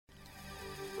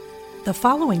The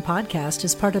following podcast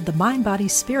is part of the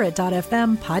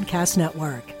MindBodySpirit.fm podcast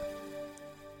network.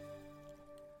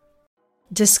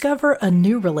 Discover a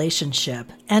new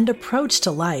relationship and approach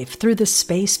to life through the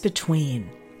space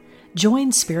between.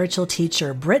 Join spiritual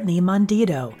teacher Brittany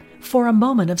Mondito for a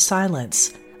moment of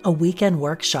silence, a weekend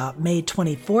workshop May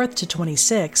 24th to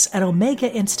 26th at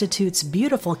Omega Institute's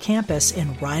beautiful campus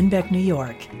in Rhinebeck, New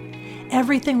York.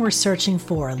 Everything we're searching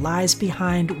for lies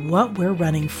behind what we're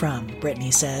running from, Brittany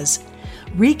says.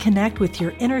 Reconnect with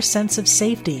your inner sense of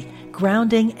safety,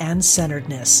 grounding, and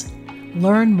centeredness.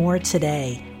 Learn more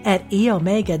today at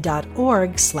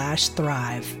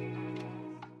eomega.org/thrive.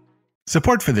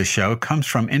 Support for this show comes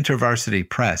from InterVarsity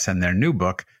Press and their new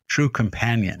book, True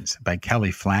Companions by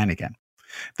Kelly Flanagan.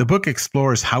 The book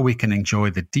explores how we can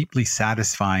enjoy the deeply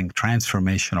satisfying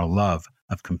transformational love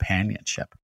of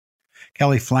companionship.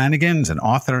 Kelly Flanagan is an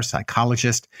author,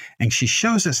 psychologist, and she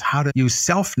shows us how to use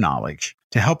self-knowledge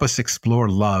to help us explore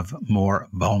love more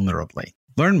vulnerably.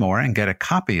 Learn more and get a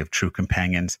copy of True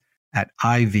Companions at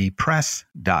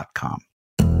ivpress.com.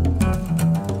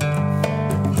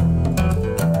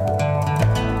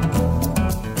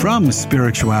 From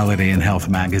Spirituality and Health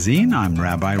magazine, I'm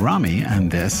Rabbi Rami, and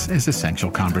this is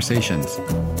Essential Conversations.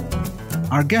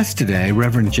 Our guest today,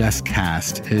 Reverend Jess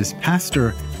Cast, is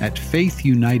pastor at Faith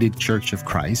United Church of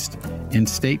Christ in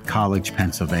State College,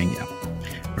 Pennsylvania.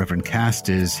 Reverend Cast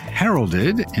is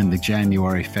heralded in the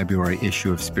January-February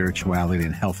issue of Spirituality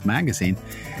and Health magazine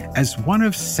as one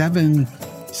of 7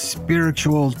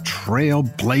 spiritual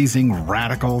trailblazing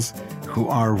radicals who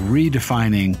are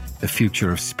redefining the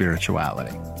future of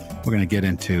spirituality. We're going to get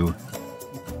into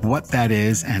what that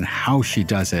is and how she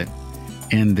does it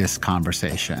in this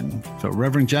conversation. So,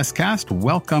 Reverend Jess Cast,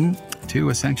 welcome to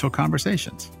Essential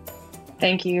Conversations.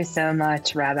 Thank you so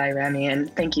much, Rabbi Rami,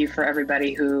 and thank you for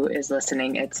everybody who is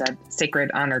listening. It's a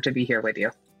sacred honor to be here with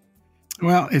you.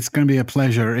 Well, it's going to be a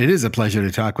pleasure. It is a pleasure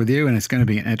to talk with you, and it's going to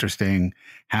be an interesting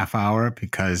half hour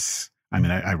because,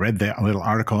 I read the little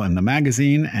article in the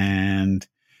magazine, and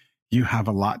you have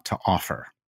a lot to offer.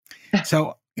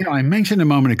 So, I mentioned a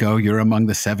moment ago, you're among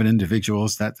the 7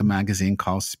 individuals that the magazine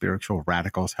calls spiritual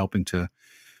radicals, helping to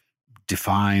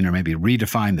define or maybe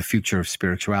redefine the future of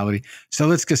spirituality. So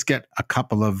let's just get a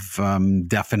couple of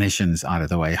definitions out of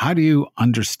the way. How do you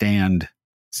understand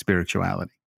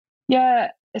spirituality?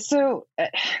 Yeah. So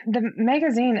the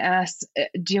magazine asks,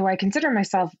 do I consider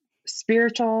myself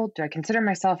spiritual? Do I consider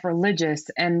myself religious?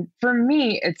 And for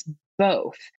me, it's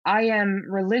both. I am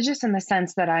religious in the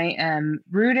sense that I am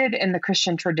rooted in the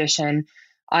Christian tradition.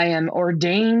 I am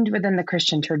ordained within the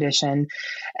Christian tradition,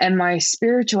 and my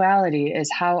spirituality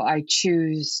is how I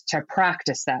choose to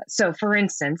practice that. So, for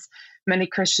instance, many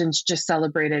Christians just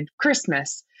celebrated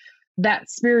Christmas. That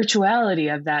spirituality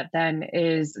of that then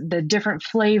is the different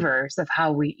flavors of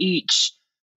how we each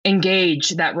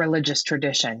engage that religious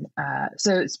tradition.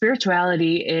 So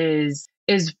spirituality is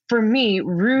for me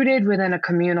rooted within a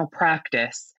communal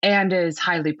practice and is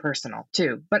highly personal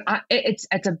too. But it's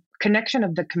a connection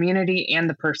of the community and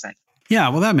the person. Yeah,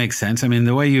 well, that makes sense.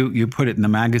 The way you put it in the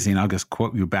magazine, I'll just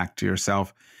quote you back to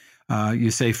yourself.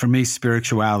 You say, for me,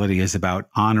 spirituality is about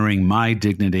honoring my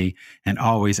dignity and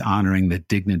always honoring the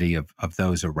dignity of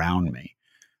those around me.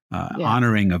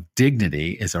 Honoring of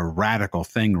dignity is a radical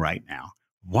thing right now.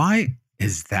 Why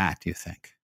is that, do you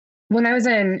think? When I was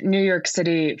in New York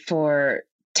City for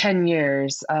 10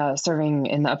 years, serving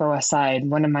in the Upper West Side,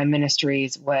 one of my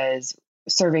ministries was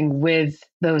serving with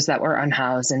those that were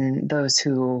unhoused and those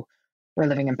who were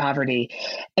living in poverty.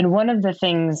 And one of the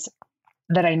things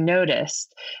that I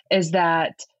noticed is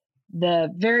that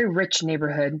the very rich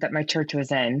neighborhood that my church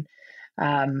was in,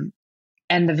 and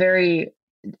the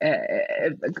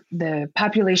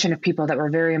population of people that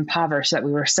were very impoverished that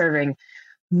we were serving,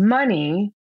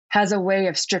 money has a way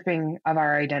of stripping of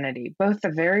our identity. Both the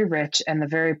very rich and the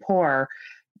very poor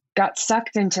got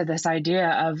sucked into this idea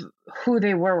of who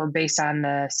they were based on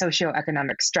the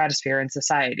socioeconomic stratosphere in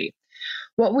society.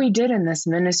 What we did in this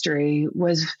ministry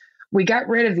was we got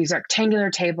rid of these rectangular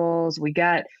tables. We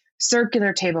got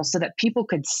circular tables so that people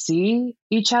could see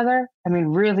each other.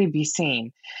 Really be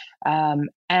seen.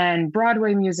 And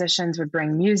Broadway musicians would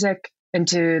bring music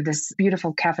into this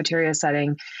beautiful cafeteria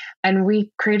setting. And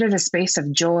we created a space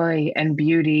of joy and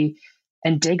beauty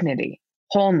and dignity,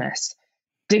 wholeness.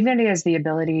 Dignity is the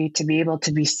ability to be able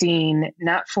to be seen,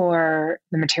 not for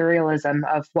the materialism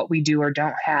of what we do or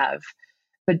don't have,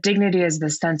 but dignity is the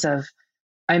sense of,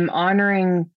 I'm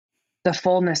honoring the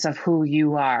fullness of who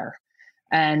you are.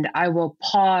 And I will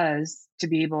pause to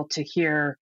be able to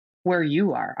hear where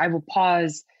you are. I will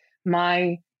pause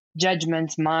my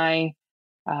judgments, my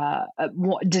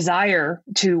desire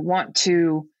to want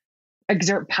to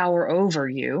exert power over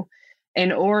you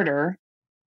in order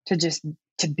to just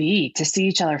to see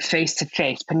each other face to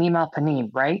face, panim al panim,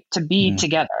 right? To be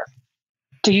together,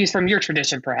 to use from your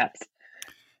tradition, perhaps.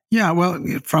 Yeah, well,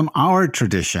 from our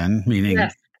tradition, meaning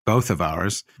Yes. both of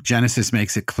ours, Genesis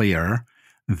makes it clear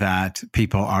that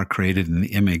people are created in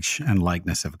the image and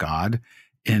likeness of God.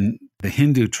 In the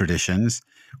Hindu traditions,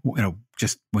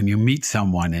 just when you meet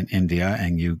someone in India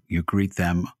and you greet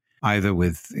them either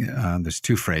with, there's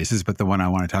two phrases, but the one I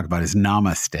want to talk about is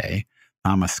namaste.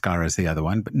 Namaskar is the other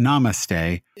one, but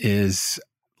namaste is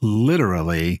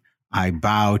literally, I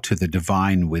bow to the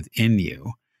divine within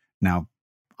you. Now,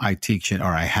 I teach it,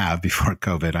 or I have before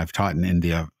COVID, I've taught in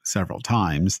India several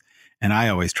times. And I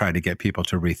always try to get people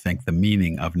to rethink the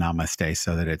meaning of namaste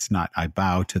so that it's not, I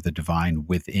bow to the divine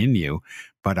within you,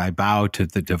 but I bow to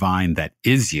the divine that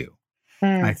is you.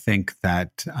 I think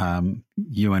that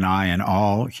you and I and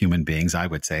all human beings, I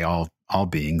would say all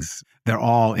beings, they're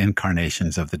all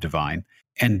incarnations of the divine.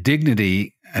 And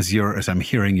dignity, as I'm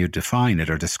hearing you define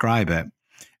it or describe it,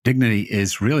 dignity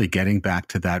is really getting back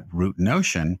to that root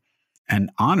notion and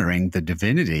honoring the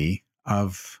divinity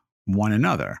of one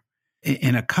another.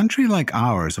 In a country like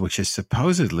ours, which is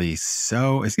supposedly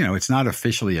it's not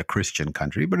officially a Christian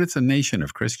country, but it's a nation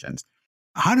of Christians.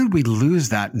 How did we lose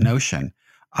that notion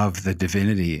of the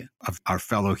divinity of our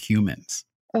fellow humans?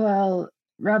 Well,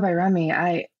 Rabbi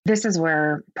Rami, this is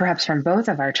where perhaps from both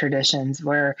of our traditions,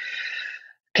 where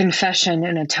confession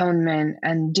and atonement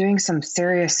and doing some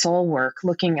serious soul work,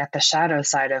 looking at the shadow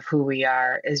side of who we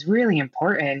are, is really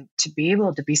important to be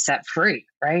able to be set free,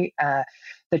 right?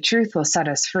 The truth will set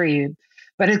us free,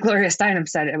 but as Gloria Steinem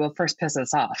said, it will first piss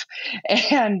us off.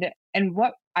 And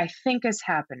what I think is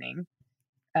happening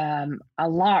a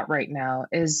lot right now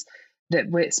is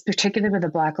that, particularly with the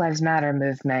Black Lives Matter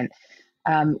movement,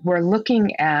 we're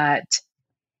looking at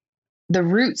the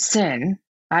root sin,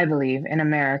 I believe, in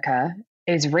America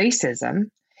is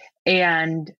racism.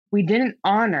 And we didn't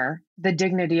honor the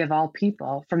dignity of all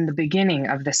people from the beginning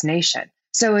of this nation.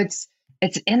 So it's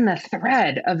in the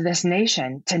thread of this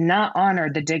nation to not honor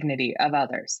the dignity of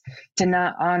others, to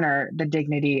not honor the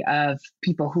dignity of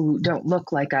people who don't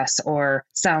look like us or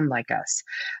sound like us.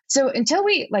 So until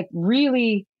we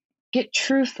really get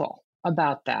truthful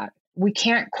about that, we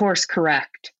can't course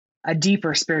correct a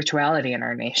deeper spirituality in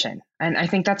our nation. And I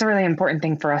think that's a really important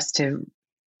thing for us to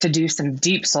do some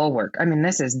deep soul work. I mean,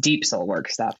 this is deep soul work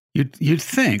stuff. You'd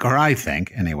think, or I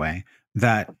think anyway,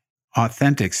 that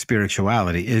authentic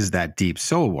spirituality is that deep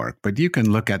soul work. But you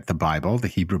can look at the Bible, the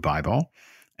Hebrew Bible,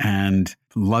 and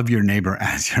love your neighbor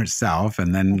as yourself.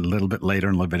 And then a little bit later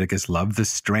in Leviticus, love the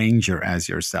stranger as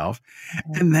yourself.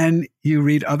 And then you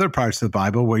read other parts of the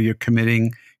Bible where you're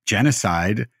committing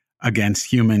genocide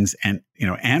against humans and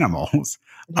animals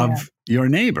of your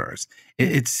neighbors.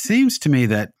 It seems to me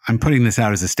that I'm putting this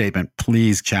out as a statement.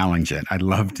 Please challenge it. I'd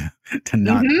love to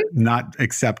not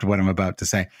accept what I'm about to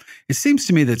say. It seems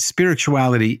to me that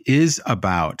spirituality is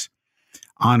about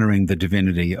honoring the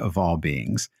divinity of all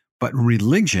beings, but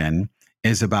religion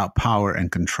is about power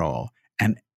and control,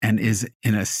 and is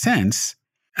in a sense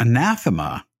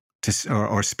anathema to,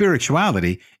 or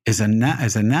spirituality is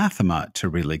anathema to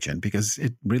religion, because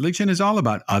religion is all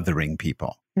about othering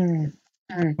people.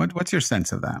 What's your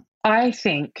sense of that? I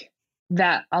think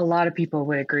that a lot of people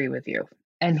would agree with you.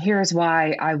 And here's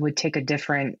why I would take a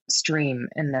different stream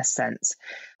in this sense.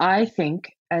 I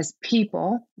think as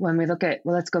people, when we look at,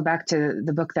 let's go back to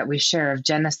the book that we share of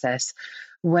Genesis,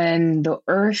 when the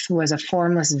earth was a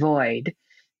formless void,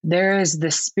 there is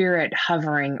the spirit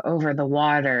hovering over the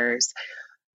waters,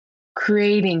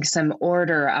 creating some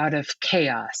order out of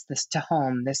chaos, this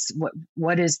Tehom,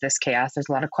 what is this chaos? There's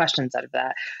a lot of questions out of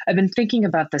that. I've been thinking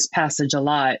about this passage a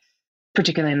lot,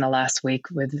 particularly in the last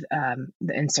week with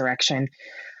the insurrection,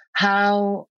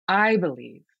 how I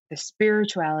believe the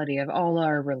spirituality of all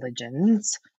our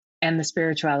religions and the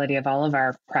spirituality of all of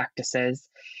our practices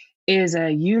is a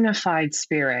unified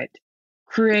spirit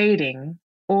creating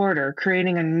order,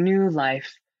 creating a new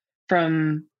life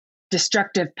from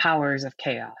destructive powers of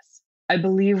chaos. I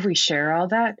believe we share all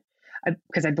that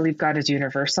because I believe God is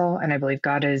universal, and I believe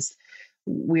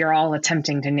we are all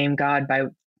attempting to name God by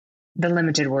the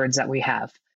limited words that we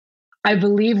have. I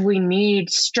believe we need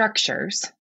structures.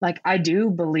 Like, I do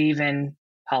believe in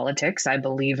politics. I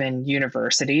believe in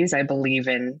universities. I believe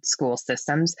in school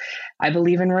systems. I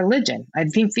believe in religion. I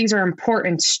think these are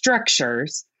important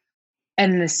structures,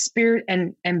 and the spirit,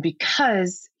 and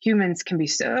because humans can be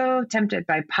so tempted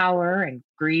by power and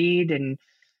greed and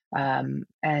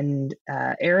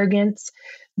arrogance,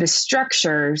 the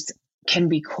structures can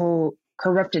be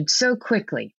corrupted so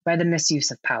quickly by the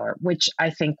misuse of power, which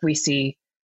I think we see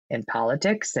in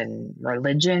politics and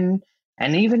religion,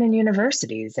 and even in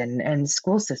universities and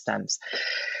school systems.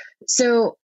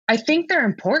 So I think they're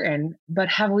important, but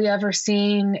have we ever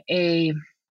seen a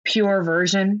pure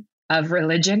version of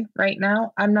religion right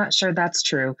now? I'm not sure that's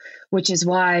true, which is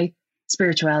why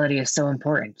spirituality is so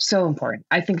important. So important.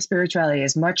 I think spirituality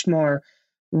is much more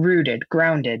rooted,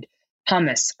 grounded,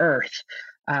 humus, earth,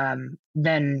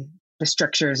 than the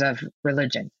structures of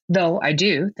religion. Though I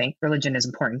do think religion is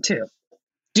important too.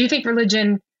 Do you think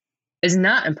religion is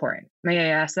not important? May I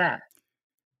ask that?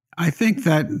 I think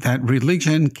that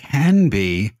religion can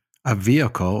be a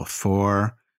vehicle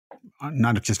for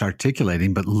not just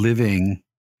articulating, but living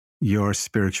your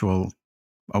spiritual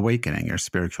awakening, your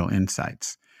spiritual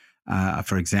insights.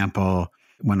 For example,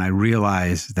 when I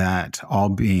realize that all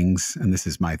beings, and this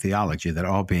is my theology, that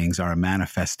all beings are a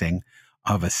manifesting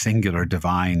of a singular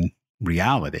divine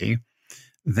reality,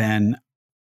 then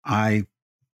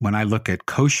when I look at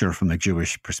kosher from the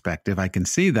Jewish perspective, I can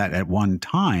see that at one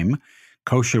time,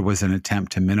 kosher was an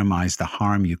attempt to minimize the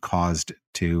harm you caused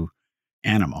to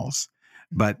animals.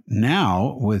 But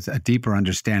now, with a deeper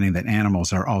understanding that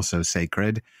animals are also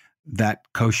sacred, that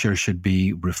kosher should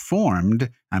be reformed.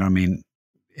 I don't mean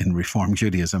in Reform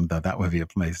Judaism, though that would be a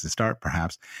place to start,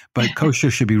 perhaps. But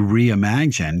kosher should be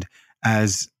reimagined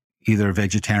as either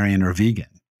vegetarian or vegan.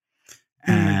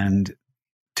 And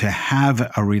to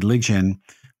have a religion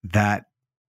that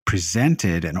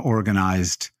presented an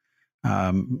organized,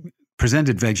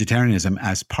 presented vegetarianism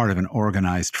as part of an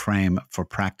organized frame for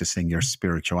practicing your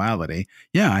spirituality,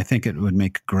 yeah, I think it would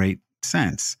make great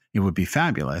sense. It would be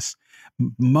fabulous.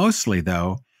 Mostly,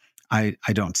 though, I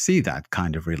don't see that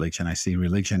kind of religion. I see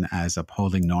religion as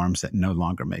upholding norms that no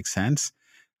longer make sense.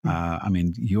 I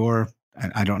mean,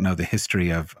 I don't know the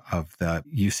history of the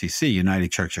UCC,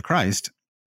 United Church of Christ,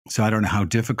 so I don't know how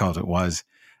difficult it was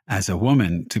as a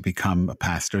woman to become a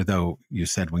pastor, though you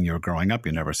said when you were growing up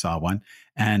you never saw one,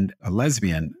 and a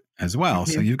lesbian as well.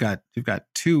 So you've got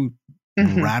two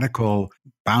radical,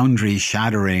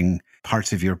 boundary-shattering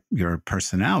parts of your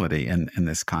personality in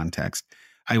this context.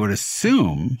 I would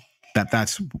assume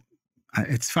that's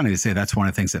it's funny to say that's one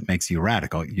of the things that makes you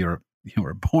radical. You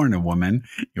were born a woman,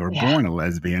 you were born a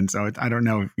lesbian. So I don't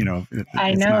know,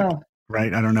 I know. Not,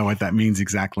 right. I don't know what that means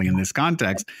exactly in this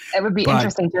context. It would be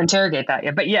interesting to interrogate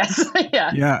that. But yes.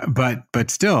 Yeah. But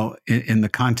still in the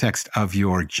context of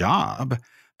your job,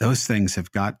 those things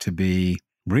have got to be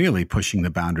really pushing the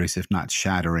boundaries, if not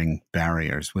shattering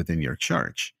barriers within your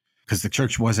church, because the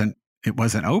church wasn't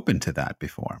open to that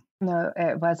before. No,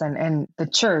 it wasn't. And the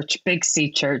church, Big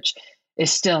C Church,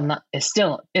 still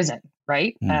isn't,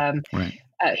 right? Right.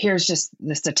 Here's just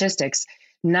the statistics.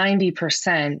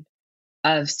 90%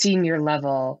 of senior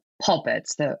level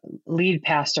pulpits, the lead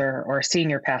pastor or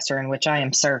senior pastor in which I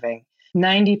am serving,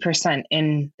 90%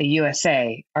 in the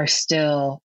USA are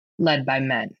still led by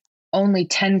men. Only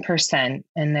 10%,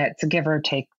 and that's give or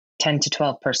take 10 to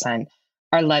 12%,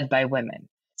 are led by women.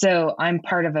 So I'm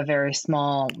part of a very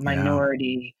small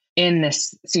minority in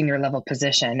this senior level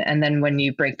position. And then when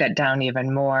you break that down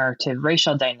even more to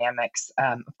racial dynamics,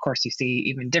 of course, you see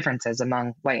even differences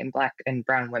among white and black and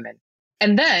brown women.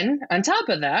 And then on top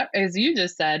of that, as you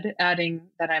just said, adding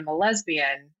that I'm a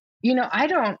lesbian,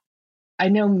 I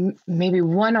know maybe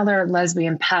one other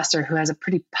lesbian pastor who has a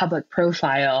pretty public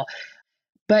profile,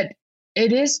 but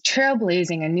it is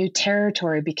trailblazing a new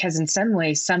territory because in some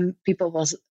ways, some people will,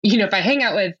 if I hang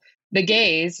out with the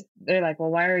gays, they're like,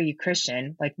 well, why are you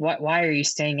Christian? Like, why are you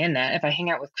staying in that? If I hang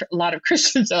out with a lot of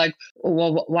Christians, they're like,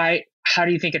 well, why? How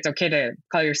do you think it's okay to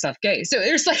call yourself gay? So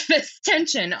there's like this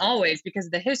tension always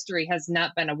because the history has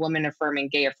not been a woman affirming,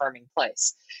 gay affirming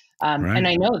place. Right. And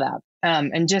I know that.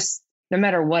 And just no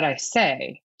matter what I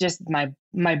say, just my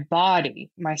body,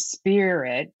 my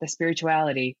spirit, the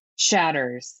spirituality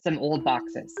shatters some old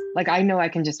boxes. Like I know I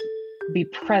can just be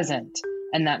present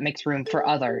and that makes room for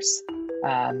others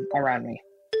around me.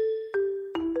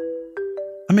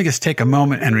 Let me just take a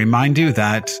moment and remind you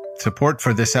that support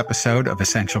for this episode of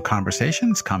Essential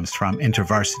Conversations comes from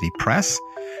InterVarsity Press.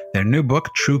 Their new book,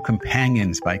 True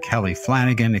Companions by Kelly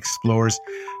Flanagan, explores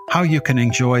how you can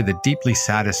enjoy the deeply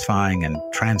satisfying and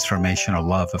transformational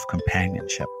love of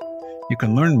companionship. You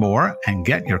can learn more and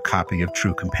get your copy of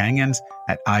True Companions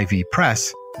at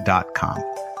ivpress.com.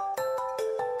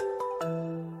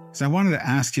 So I wanted to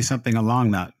ask you something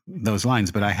along those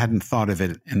lines, but I hadn't thought of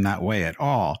it in that way at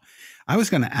all. I was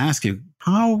going to ask you,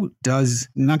 how does,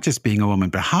 not just being a woman,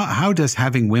 but how does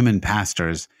having women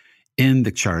pastors in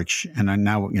the church, and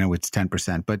now, it's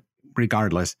 10%, but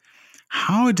regardless,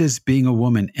 how does being a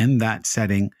woman in that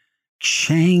setting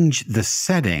change the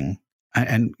setting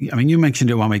And I mean, you mentioned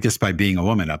it, Wami, just by being a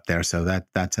woman up there. So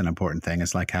that's an important thing.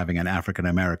 It's like having an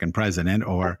African-American president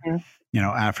or,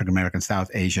 African-American South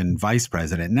Asian vice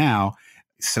president now.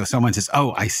 So someone says,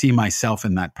 oh, I see myself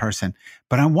in that person.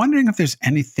 But I'm wondering if there's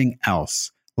anything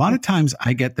else. A lot of times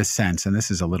I get the sense, and this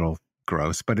is a little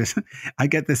gross, but I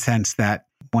get the sense that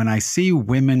when I see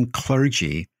women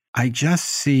clergy, I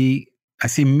see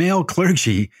male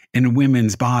clergy in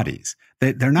women's bodies.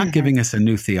 They're not giving us a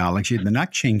new theology. They're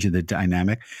not changing the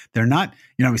dynamic. They're not,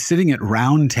 sitting at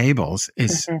round tables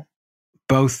is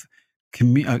both,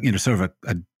 sort of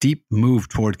a deep move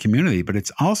toward community, but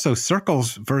it's also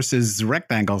circles versus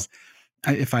rectangles.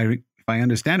 If I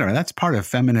understand it, that's part of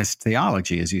feminist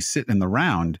theology. As you sit in the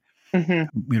round,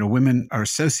 women are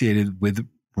associated with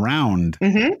round.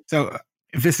 So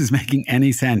if this is making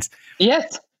any sense,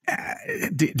 yes.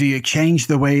 Do you change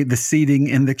the way the seating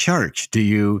in the church? Do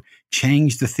you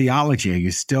change the theology? Are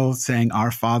you still saying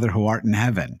our Father who art in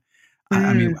heaven?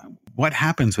 I mean, what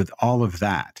happens with all of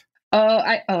that?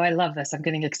 I love this. I'm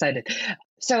getting excited.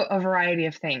 So a variety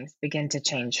of things begin to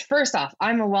change. First off,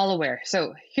 I'm well aware.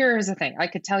 So here's the thing. I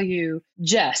could tell you,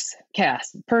 Jess,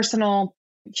 Cass, personal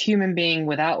human being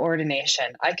without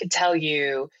ordination. I could tell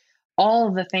you all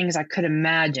of the things I could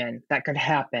imagine that could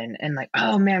happen. And like,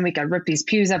 oh man, we got to rip these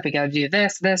pews up. We got to do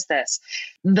this.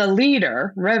 The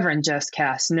leader, Reverend Jess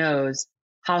Cass, knows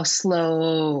how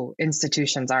slow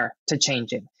institutions are to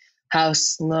changing, how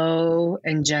slow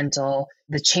and gentle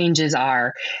the changes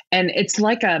are. And it's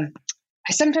like I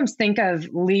sometimes think of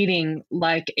leading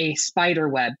like a spider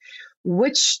web.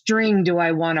 Which string do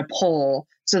I want to pull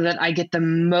so that I get the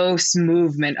most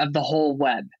movement of the whole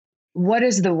web? What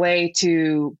is the way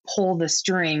to pull the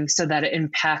string so that it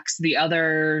impacts the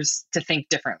others to think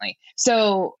differently?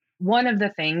 So one of the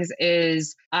things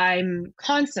is I'm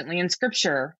constantly in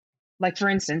scripture, like for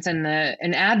instance, in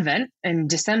Advent in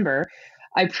December,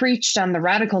 I preached on the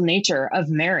radical nature of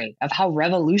Mary, of how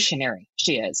revolutionary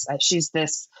she is. She's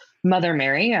this Mother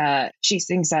Mary. She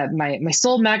sings that my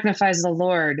soul magnifies the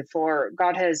Lord, for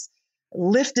God has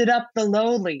lifted up the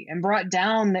lowly and brought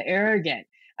down the arrogant.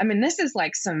 I mean, this is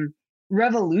like some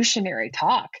revolutionary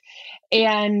talk.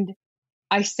 And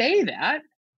I say that,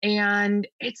 and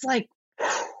it's like,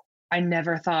 whew, I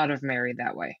never thought of Mary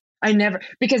that way.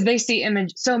 Because they see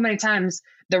image so many times,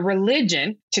 the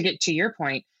religion, to get to your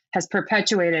point, has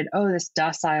perpetuated, this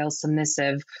docile,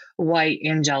 submissive, white,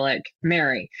 angelic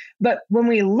Mary. But when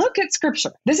we look at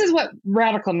scripture, this is what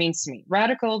radical means to me.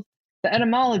 Radical, the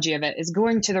etymology of it is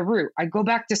going to the root. I go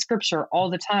back to scripture all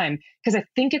the time because I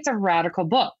think it's a radical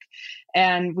book.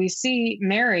 And we see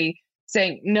Mary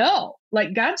saying, no,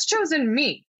 like God's chosen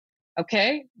me.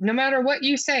 Okay. No matter what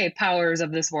you say, powers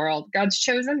of this world, God's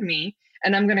chosen me,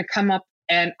 and I'm going to come up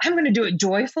and I'm going to do it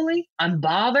joyfully,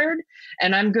 unbothered,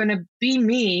 and I'm going to be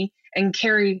me and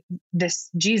carry this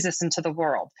Jesus into the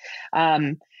world.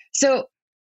 So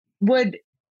would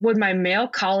my male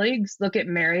colleagues look at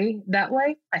Mary that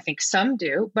way? I think some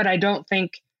do, but I don't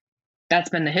think that's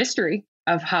been the history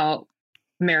of how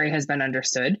Mary has been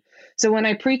understood. So when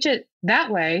I preach it that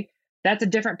way, that's a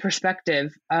different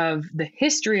perspective of the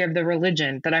history of the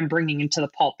religion that I'm bringing into the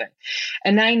pulpit.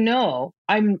 And I know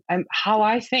I'm how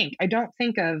I think. I don't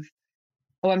think of,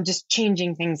 I'm just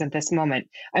changing things at this moment.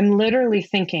 I'm literally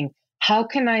thinking, how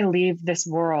can I leave this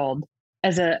world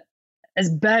as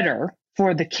better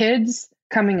for the kids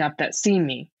coming up that see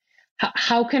me?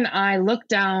 How can I look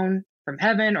down from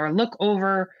heaven or look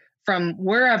over from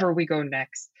wherever we go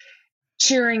next,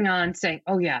 cheering on, saying,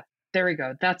 oh yeah, there we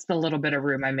go. That's the little bit of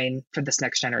room I made for this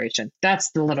next generation. That's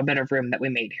the little bit of room that we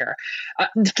made here.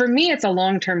 For me, it's a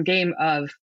long-term game of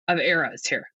eras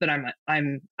here that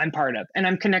I'm part of, and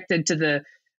I'm connected to the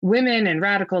women and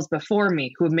radicals before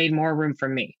me who have made more room for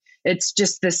me. It's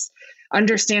just this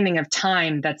understanding of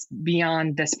time that's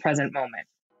beyond this present moment.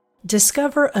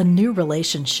 Discover a new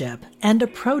relationship and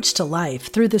approach to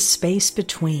life through the space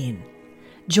between.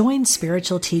 Join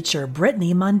spiritual teacher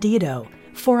Brittany Mondito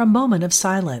for A Moment of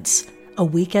Silence, a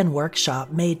weekend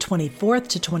workshop May 24th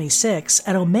to 26th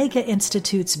at Omega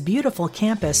Institute's beautiful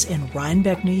campus in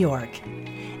Rhinebeck, New York.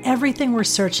 Everything we're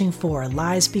searching for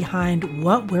lies behind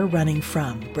what we're running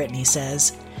from, Brittany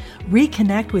says.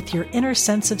 Reconnect with your inner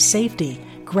sense of safety,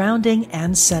 grounding,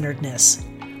 and centeredness.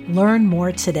 Learn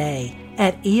more today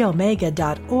at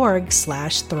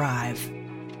eomega.org/thrive.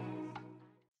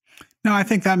 No, I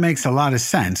think that makes a lot of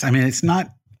sense. I mean, it's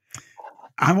not,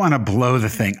 I want to blow the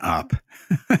thing up.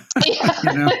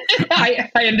 I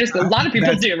understand. A lot of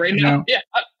people do right now. Yeah.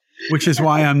 Which is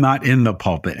why I'm not in the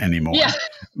pulpit anymore. Yeah.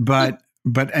 But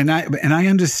I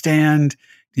understand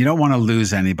you don't want to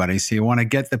lose anybody. So you want to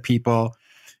get the people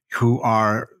who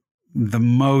are the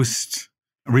most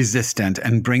resistant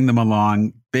and bring them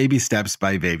along baby steps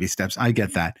by baby steps. I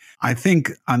get that. I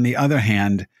think, on the other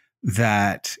hand,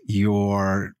 that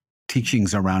your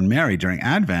teachings around Mary during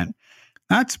Advent,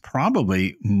 that's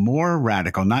probably more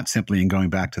radical, not simply in going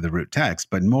back to the root text,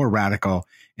 but more radical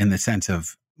in the sense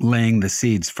of laying the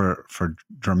seeds for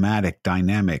dramatic,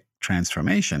 dynamic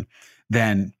transformation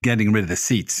than getting rid of the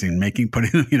seats and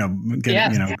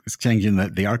changing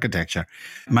the architecture.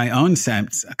 My own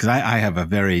sense, because I have a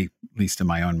very, at least in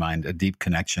my own mind, a deep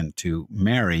connection to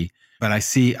Mary, but I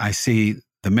see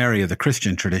the Mary of the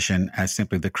Christian tradition as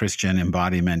simply the Christian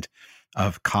embodiment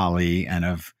of Kali and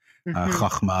of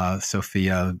Chokhmah,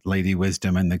 Sophia, Lady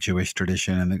Wisdom, and the Jewish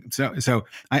tradition. And so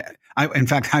I, in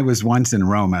fact, I was once in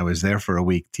Rome. I was there for a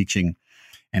week teaching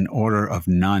an order of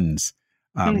nuns.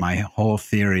 My whole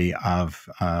theory of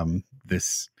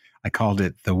this, I called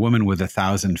it the woman with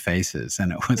 1,000 faces.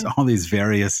 And it was all these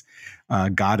various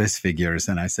goddess figures.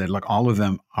 And I said, look, all of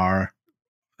them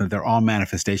they're all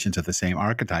manifestations of the same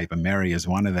archetype. And Mary is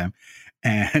one of them.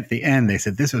 And at the end, they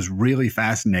said, this was really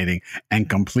fascinating and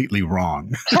completely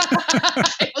wrong.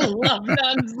 I love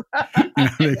nuns.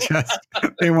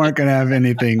 They weren't going to have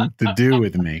anything to do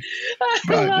with me.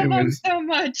 But I love them so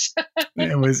much.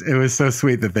 It was so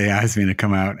sweet that they asked me to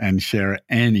come out and share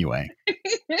anyway.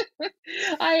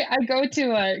 I go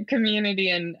to a community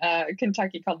in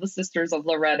Kentucky called the Sisters of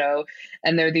Loretto,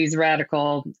 and they're these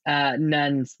radical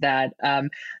nuns that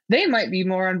they might be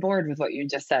more on board with what you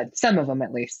just said. Some of them,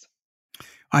 at least.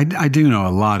 I do know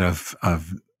a lot of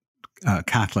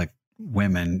Catholic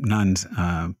women, nuns,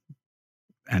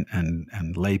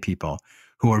 and lay people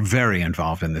who are very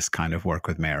involved in this kind of work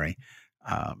with Mary,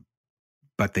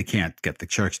 but they can't get the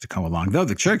church to come along. Though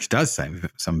the church does say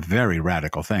some very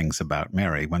radical things about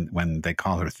Mary when they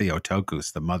call her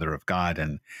Theotokos, the Mother of God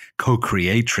and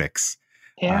co-creatrix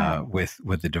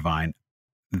with the divine.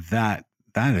 That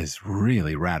is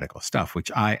really radical stuff,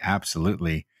 which I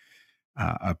absolutely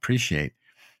appreciate.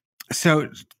 So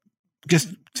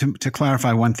just to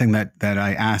clarify one thing that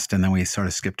I asked and then we sort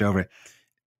of skipped over it,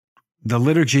 the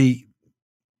liturgy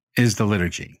is the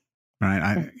liturgy,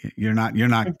 right? You're not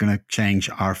going to change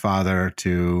Our Father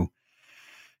to,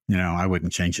 I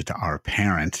wouldn't change it to Our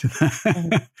Parent,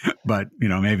 but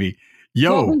maybe,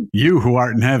 you who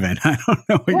art in heaven. I don't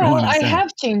know what you want to say. I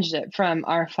have changed it from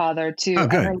Our Father to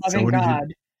ever-loving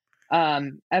God,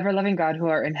 ever-loving God who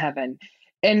art in heaven.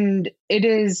 And it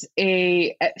is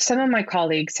some of my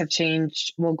colleagues have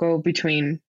used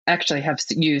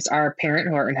Our Parent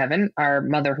who art in heaven, Our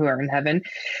Mother who art in heaven.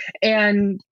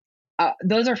 And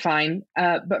those are fine.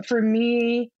 But for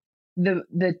me,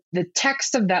 the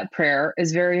text of that prayer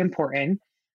is very important.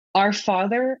 Our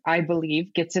Father, I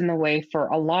believe, gets in the way for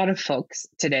a lot of folks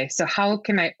today. So how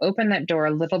can I open that door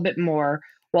a little bit more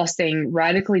while staying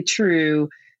radically true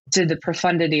to the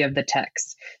profundity of the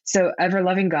text? So,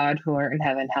 ever-loving God who art in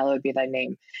heaven, hallowed be thy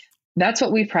name. That's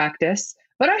what we practice.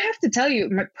 But I have to tell you,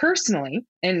 personally,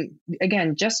 and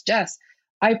again, Jess,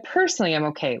 I personally am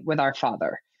okay with Our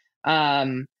Father.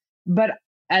 But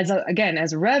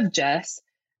as Rev Jess,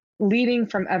 leading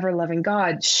from ever-loving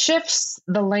God shifts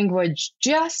the language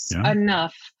just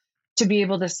enough to be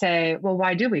able to say, well,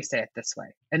 why do we say it this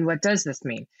way? And what does this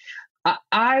mean?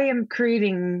 I am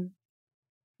creating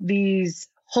these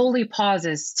holy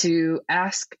pauses to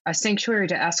ask a sanctuary,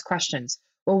 to ask questions.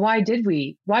 Well, why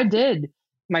did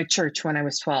my church when I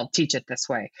was 12 teach it this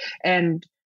way? And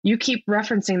you keep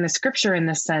referencing the scripture in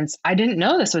this sense. I didn't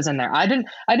know this was in there. I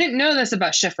didn't know this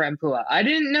about Shifra and Pua. I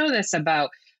didn't know this about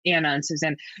Anna and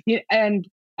Suzanne. And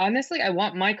honestly, I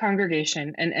want my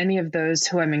congregation and any of those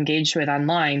who I'm engaged with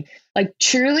online,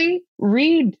 truly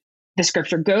read the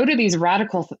scripture, go to these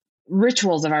radical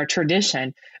rituals of our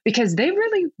tradition, because they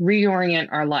really reorient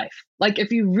our life.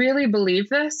 If you really believe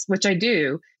this, which I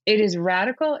do, it is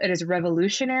radical, it is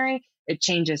revolutionary, it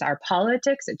changes our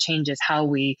politics, it changes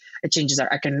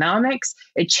our economics,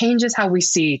 it changes how we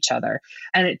see each other,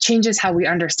 and it changes how we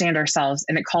understand ourselves,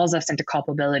 and it calls us into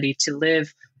culpability to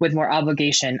live with more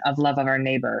obligation of love of our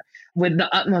neighbor, with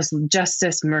the utmost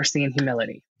justice, mercy, and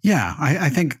humility. Yeah, I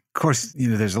think, of course,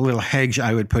 there's a little hedge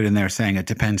I would put in there saying it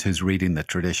depends who's reading the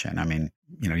tradition. I mean,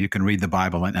 you can read the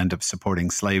Bible and end up supporting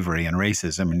slavery and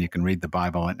racism, and you can read the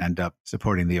Bible and end up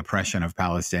supporting the oppression of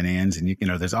Palestinians. And,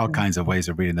 there's all kinds of ways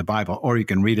of reading the Bible, or you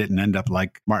can read it and end up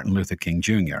like Martin Luther King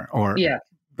Jr. or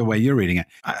the way you're reading it.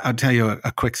 I'll tell you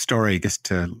a quick story just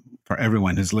for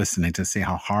everyone who's listening to see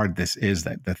how hard this is,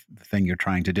 that the thing you're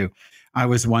trying to do. I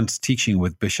was once teaching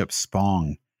with Bishop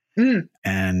Spong.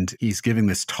 And he's giving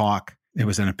this talk. It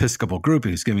was an Episcopal group.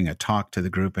 He was giving a talk to the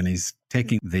group, and he's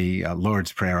taking the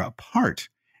Lord's Prayer apart.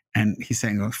 And he's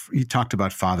saying, oh, he talked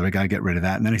about Father, we got to get rid of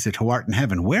that. And then he said, who art in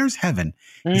heaven, where's heaven?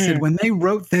 He said, when they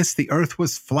wrote this, the earth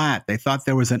was flat. They thought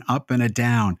there was an up and a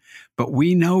down, but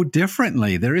we know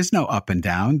differently. There is no up and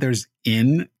down. There's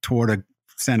in toward a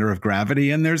center of gravity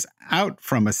and there's out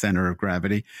from a center of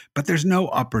gravity, but there's no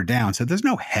up or down. So there's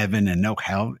no heaven and no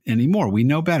hell anymore. We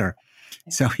know better.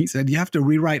 So he said, you have to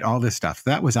rewrite all this stuff.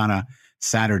 That was on a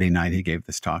Saturday night. He gave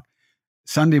this talk.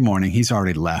 Sunday morning, he's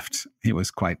already left. He was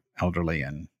quite elderly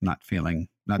and not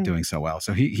doing so well.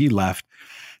 So he left,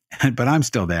 but I'm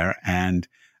still there. And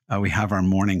we have our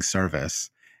morning service.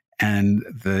 And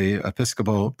the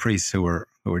Episcopal priests who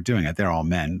were doing it, they're all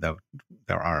men, though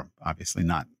there are obviously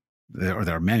not, there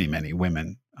are many, many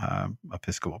women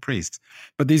Episcopal priests.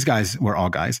 But these guys were all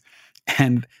guys.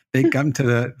 And they come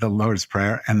to the Lord's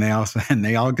Prayer, and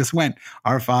they all just went,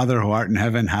 Our Father who art in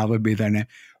heaven, hallowed be thy name.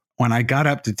 When I got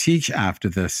up to teach after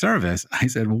the service, I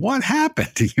said, what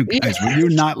happened to you guys? Were you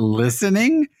not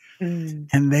listening? And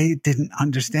they didn't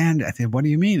understand. I said, what do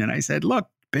you mean? And I said, look,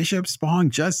 Bishop Spong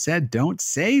just said, don't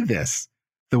say this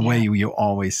the way you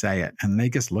always say it. And they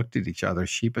just looked at each other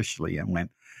sheepishly and went,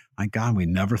 my God, we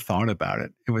never thought about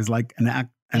it. It was like an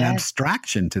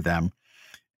abstraction to them,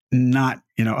 not,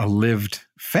 a lived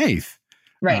faith.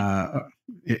 Right.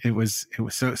 It was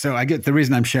so I get the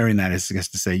reason I'm sharing that is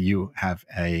just to say you have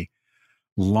a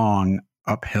long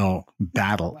uphill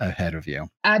battle ahead of you.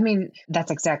 I mean, that's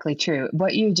exactly true.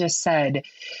 What you just said,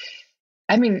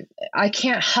 I mean, I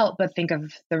can't help but think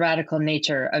of the radical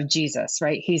nature of Jesus,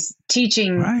 right? He's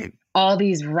teaching all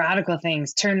these radical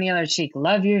things, turn the other cheek,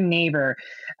 love your neighbor,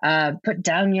 put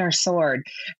down your sword.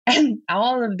 And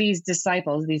all of these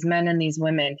disciples, these men and these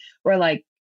women were like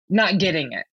not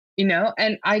getting it,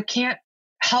 and I can't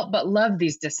help but love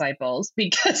these disciples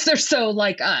because they're so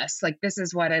like us. Like, this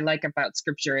is what I like about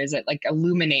scripture, is it like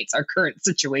illuminates our current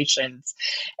situations.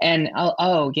 And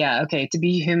to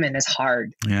be human is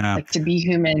hard. Yeah. Like, to be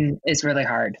human is really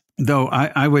hard. Though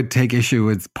I would take issue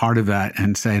with part of that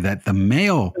and say that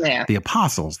the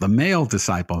apostles, the male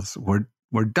disciples were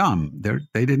dumb.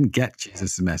 They didn't get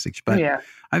Jesus' message. But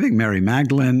I think Mary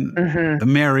Magdalene, the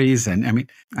Marys, and I mean,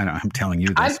 I'm telling you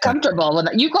this. I'm comfortable with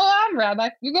it. You go on, Rabbi.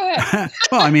 You go ahead.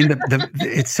 Well, I mean,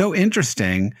 it's so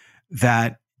interesting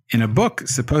that in a book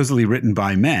supposedly written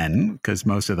by men, because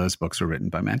most of those books were written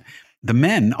by men, the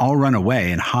men all run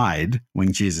away and hide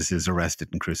when Jesus is arrested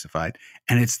and crucified.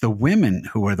 And it's the women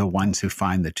who are the ones who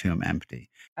find the tomb empty.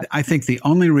 I think the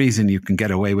only reason you can get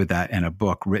away with that in a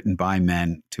book written by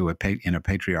men in a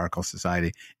patriarchal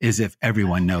society is if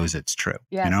everyone knows it's true.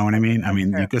 Yes, you know what I mean? I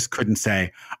mean, you just couldn't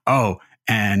say,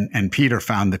 and Peter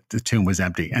found that the tomb was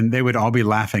empty. And they would all be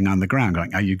laughing on the ground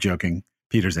going, are you joking?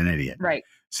 Peter's an idiot. Right.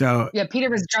 So Peter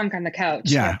was drunk on the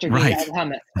couch after he had a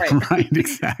helmet. Right,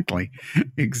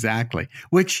 exactly.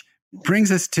 Which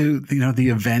brings us to the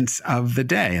events of the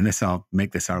day, and I'll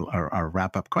make this our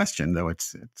wrap up question, though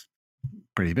it's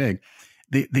pretty big.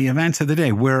 The events of the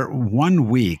day. We're 1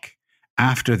 week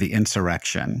after the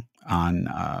insurrection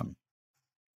on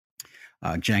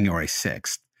January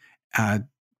 6th.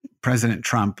 President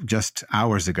Trump just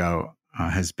hours ago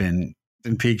has been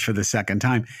impeached for the second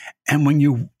time, and when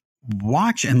you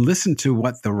watch and listen to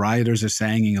what the rioters are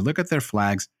saying, and you look at their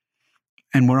flags,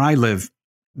 and where I live,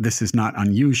 this is not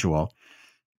unusual.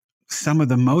 Some of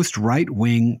the most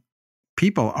right-wing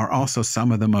people are also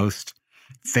some of the most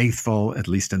faithful, at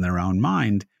least in their own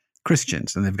mind,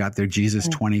 Christians. And they've got their Jesus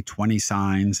 2020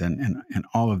 signs and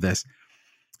all of this.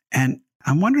 And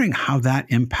I'm wondering how that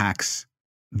impacts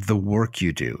the work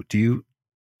you do. Do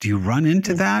you run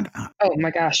into that? Oh my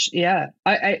gosh. Yeah.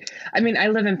 I mean, I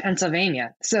live in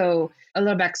Pennsylvania. So a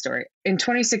little backstory. In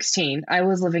 2016, I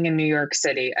was living in New York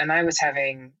City and I was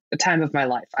having the time of my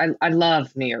life. I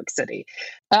love New York City.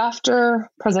 After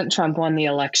President Trump won the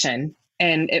election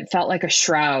and it felt like a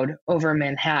shroud over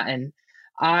Manhattan,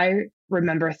 I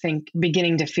remember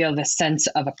beginning to feel the sense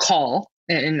of a call.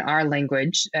 In our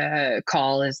language,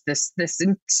 call is this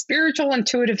spiritual,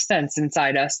 intuitive sense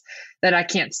inside us that I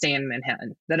can't stay in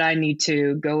Manhattan, that I need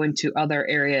to go into other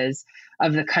areas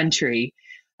of the country.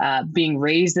 Being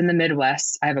raised in the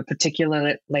Midwest, I have a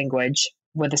particular language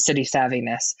with a city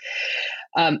savviness.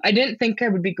 I didn't think I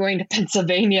would be going to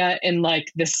Pennsylvania in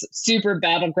like this super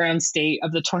battleground state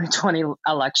of the 2020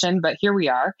 election, but here we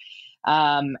are.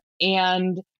 And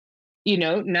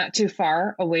not too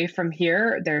far away from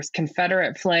here, there's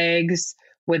Confederate flags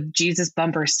with Jesus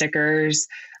bumper stickers.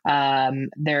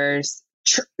 There's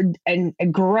an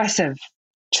aggressive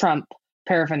Trump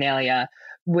paraphernalia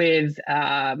with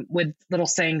little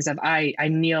sayings of I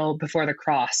kneel before the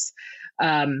cross.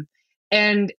 And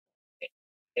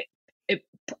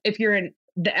if you're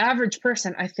the average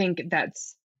person, I think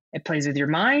that's It plays with your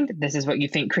mind. This is what you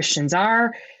think Christians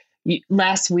are.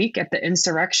 Last week at the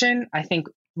insurrection, I think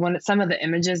some of the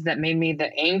images that made me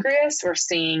the angriest were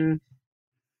seeing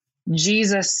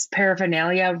Jesus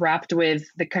paraphernalia wrapped with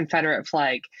the Confederate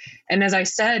flag. And as I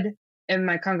said in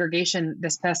my congregation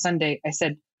this past Sunday, I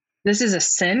said, this is a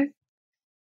sin.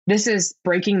 This is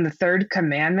breaking the third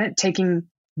commandment, taking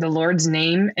the Lord's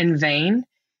name in vain.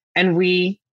 And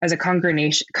we, as a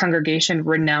congregation,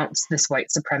 renounce this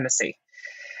white supremacy.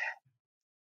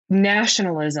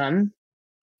 Nationalism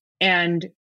and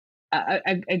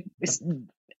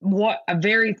what a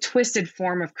very twisted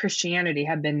form of Christianity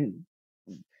have been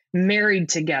married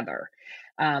together.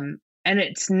 And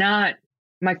it's not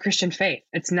my Christian faith.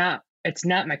 It's not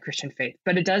my Christian faith,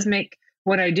 but it does make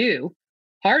what I do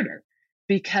harder,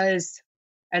 because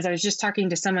as I was just talking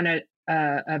to someone at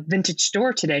a vintage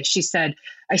store today, she said,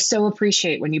 I so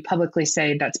appreciate when you publicly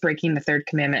say that's breaking the third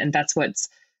commandment and that's what's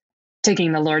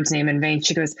taking the Lord's name in vain.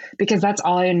 She goes, because that's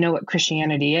all I know what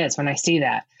Christianity is when I see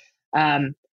that.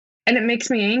 And it makes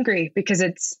me angry, because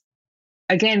it's,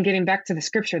 again, getting back to the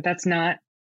scripture, that's not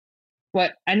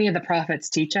what any of the prophets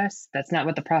teach us. That's not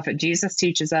what the prophet Jesus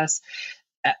teaches us.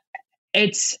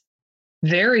 It's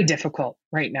very difficult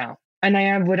right now. And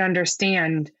I would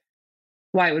understand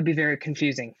why it would be very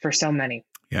confusing for so many.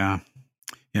 Yeah.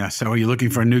 Yeah. So are you looking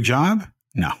for a new job?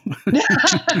 No.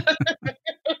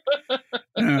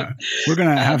 We're going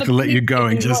to have to let you go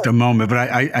in just a moment, but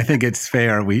I think it's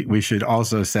fair. We should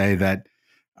also say that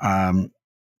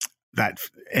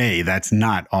that's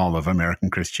not all of American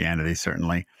Christianity,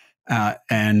 certainly.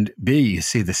 And B, you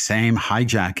see the same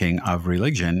hijacking of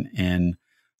religion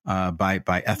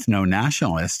by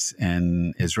ethno-nationalists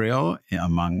in Israel,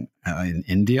 in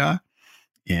India,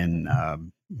 in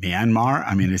Myanmar.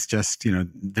 I mean, it's just,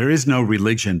 there is no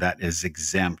religion that is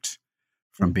exempt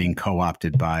from being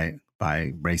co-opted by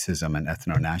racism and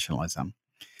ethno-nationalism.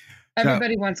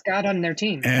 Everybody wants God on their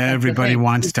team. Everybody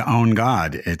wants to own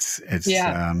God. It's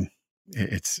an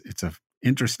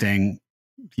interesting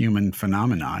human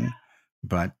phenomenon,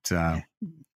 but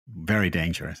very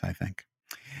dangerous, I think.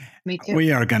 Me too.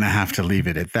 We are going to have to leave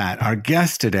it at that. Our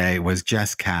guest today was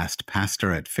Jess Cast,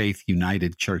 pastor at Faith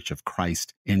United Church of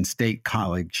Christ in State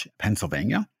College,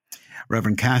 Pennsylvania.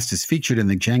 Reverend Cast is featured in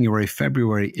the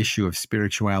January-February issue of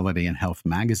Spirituality and Health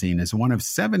magazine as one of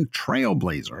 7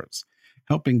 trailblazers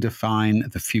helping define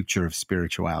the future of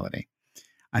spirituality.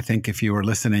 I think if you are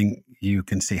listening, you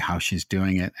can see how she's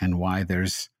doing it and why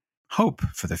there's hope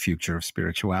for the future of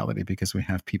spirituality, because we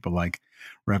have people like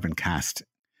Reverend Cast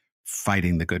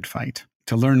fighting the good fight.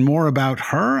 To learn more about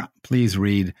her, please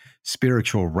read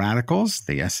Spiritual Radicals,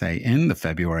 the essay in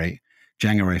the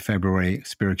January-February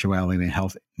Spirituality and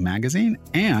Health magazine,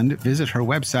 and visit her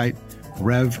website,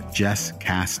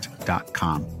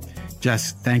 revjesscast.com.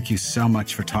 Jess, thank you so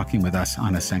much for talking with us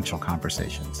on Essential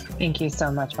Conversations. Thank you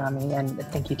so much, Rami, and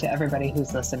thank you to everybody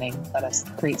who's listening. Let us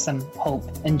create some hope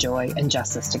and joy and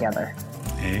justice together.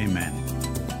 Amen.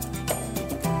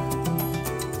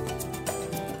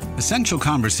 Essential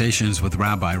Conversations with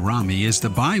Rabbi Rami is the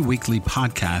bi-weekly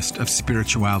podcast of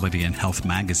Spirituality and Health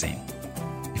magazine.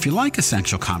 If you like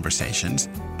Essential Conversations,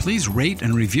 please rate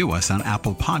and review us on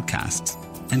Apple Podcasts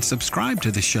and subscribe to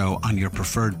the show on your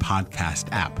preferred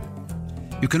podcast app.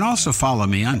 You can also follow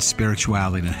me on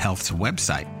Spirituality and Health's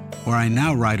website, where I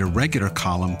now write a regular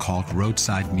column called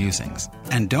Roadside Musings.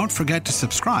 And don't forget to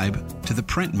subscribe to the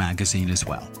print magazine as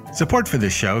well. Support for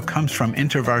this show comes from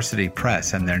InterVarsity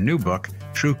Press and their new book,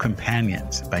 True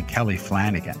Companions by Kelly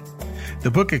Flanagan. The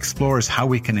book explores how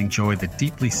we can enjoy the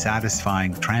deeply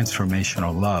satisfying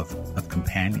transformational love of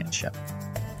companionship.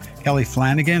 Kelly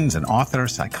Flanagan's an author,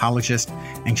 psychologist,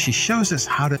 and she shows us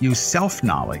how to use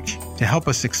self-knowledge to help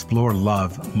us explore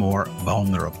love more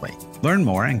vulnerably. Learn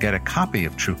more and get a copy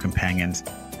of True Companions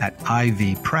at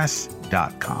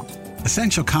ivpress.com.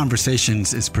 Essential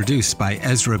Conversations is produced by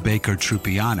Ezra Baker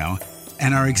Trupiano,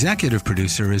 and our executive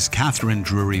producer is Catherine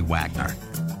Drury Wagner.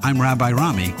 I'm Rabbi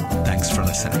Rami. Thanks for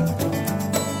listening.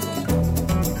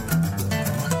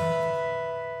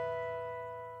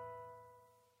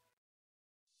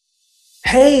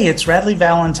 Hey, it's Radley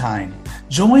Valentine.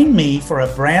 Join me for a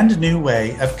brand new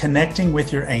way of connecting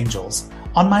with your angels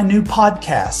on my new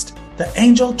podcast, The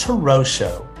Angel Tarot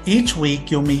Show. Each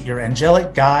week, you'll meet your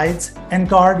angelic guides and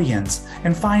guardians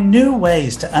and find new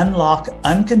ways to unlock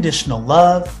unconditional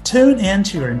love, tune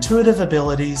into your intuitive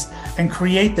abilities, and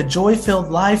create the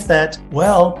joy-filled life that,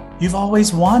 well, you've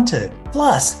always wanted.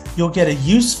 Plus, you'll get a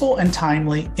useful and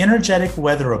timely energetic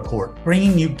weather report,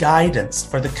 bringing you guidance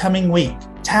for the coming week.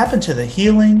 Tap into the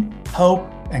healing, hope,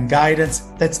 and guidance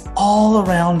that's all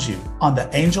around you on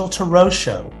The Angel Tarot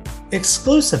Show.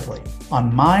 exclusively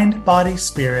on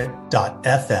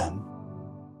mindbodyspirit.fm.